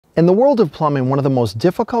In the world of plumbing, one of the most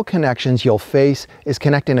difficult connections you'll face is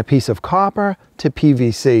connecting a piece of copper to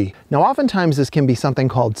PVC. Now, oftentimes this can be something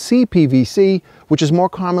called CPVC, which is more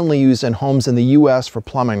commonly used in homes in the US for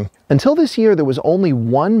plumbing. Until this year, there was only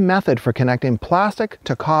one method for connecting plastic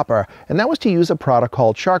to copper, and that was to use a product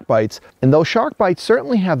called Sharkbites. And though Sharkbites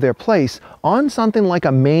certainly have their place on something like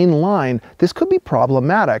a main line, this could be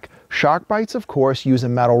problematic. Sharkbites, of course, use a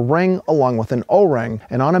metal ring along with an O-ring,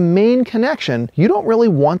 and on a main connection, you don't really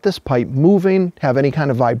want this pipe moving, have any kind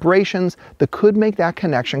of vibrations that could make that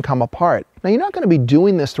connection come apart. Now, you're not going to be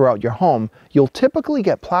doing this throughout your home. You'll typically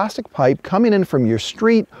get plastic pipe coming in from your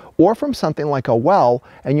street or from something like a well,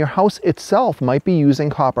 and your house itself might be using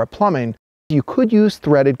copper plumbing. You could use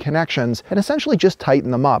threaded connections and essentially just tighten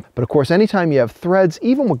them up. But of course, anytime you have threads,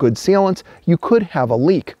 even with good sealants, you could have a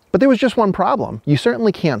leak. But there was just one problem. You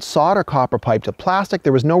certainly can't solder copper pipe to plastic.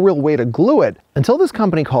 There was no real way to glue it until this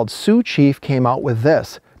company called Sioux Chief came out with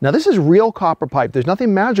this. Now, this is real copper pipe. There's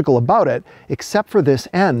nothing magical about it except for this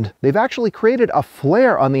end. They've actually created a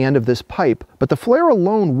flare on the end of this pipe, but the flare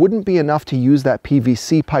alone wouldn't be enough to use that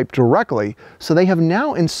PVC pipe directly. So they have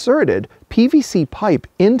now inserted PVC pipe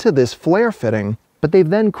into this flare fitting, but they've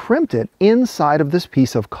then crimped it inside of this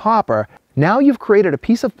piece of copper. Now you've created a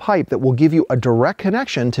piece of pipe that will give you a direct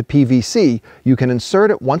connection to PVC. You can insert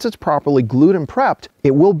it once it's properly glued and prepped.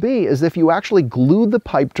 It will be as if you actually glued the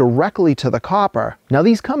pipe directly to the copper. Now,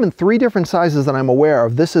 these come in 3 different sizes that I'm aware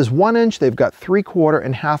of. This is 1 inch, they've got 3/4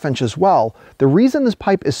 and 1/2 inch as well. The reason this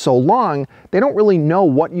pipe is so long, they don't really know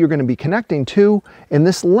what you're going to be connecting to, and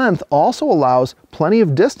this length also allows plenty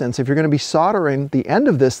of distance if you're going to be soldering the end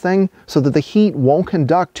of this thing so that the heat won't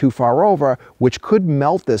conduct too far over, which could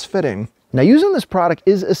melt this fitting. Now, using this product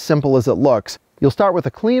is as simple as it looks. You'll start with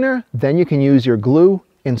a cleaner, then you can use your glue,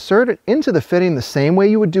 insert it into the fitting the same way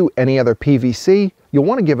you would do any other PVC. You'll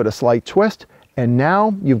want to give it a slight twist, and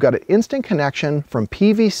now you've got an instant connection from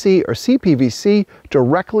PVC or CPVC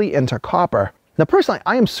directly into copper. Now, personally,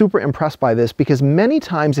 I am super impressed by this because many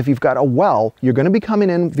times if you've got a well, you're going to be coming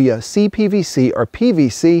in via CPVC or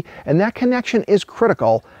PVC, and that connection is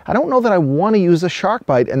critical. I don't know that I want to use a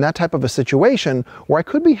Sharkbite in that type of a situation where I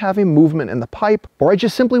could be having movement in the pipe, or I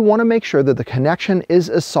just simply want to make sure that the connection is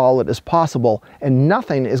as solid as possible, and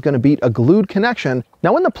nothing is going to beat a glued connection.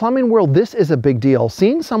 Now, in the plumbing world, this is a big deal.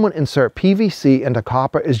 Seeing someone insert PVC into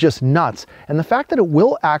copper is just nuts, and the fact that it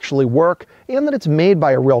will actually work and that it's made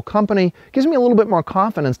by a real company gives me a little bit more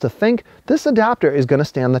confidence to think this adapter is going to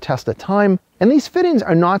stand the test of time. And these fittings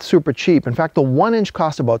are not super cheap. In fact, the 1 inch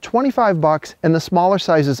costs about 25 bucks, and the smaller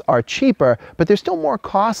sizes are cheaper, but they're still more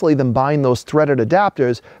costly than buying those threaded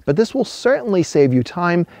adapters. But this will certainly save you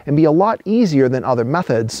time and be a lot easier than other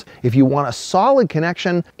methods. If you want a solid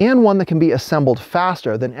connection and one that can be assembled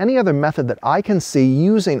faster than any other method that I can see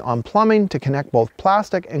using on plumbing to connect both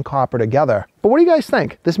plastic and copper together. But what do you guys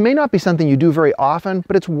think? This may not be something you do very often,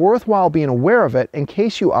 but it's worthwhile being aware of it in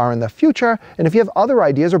case you are in the future. And if you have other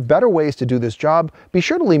ideas or better ways to do this job, be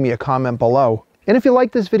sure to leave me a comment below. And if you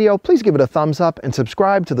like this video, please give it a thumbs up and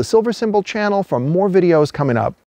subscribe to the Silver Symbol channel for more videos coming up.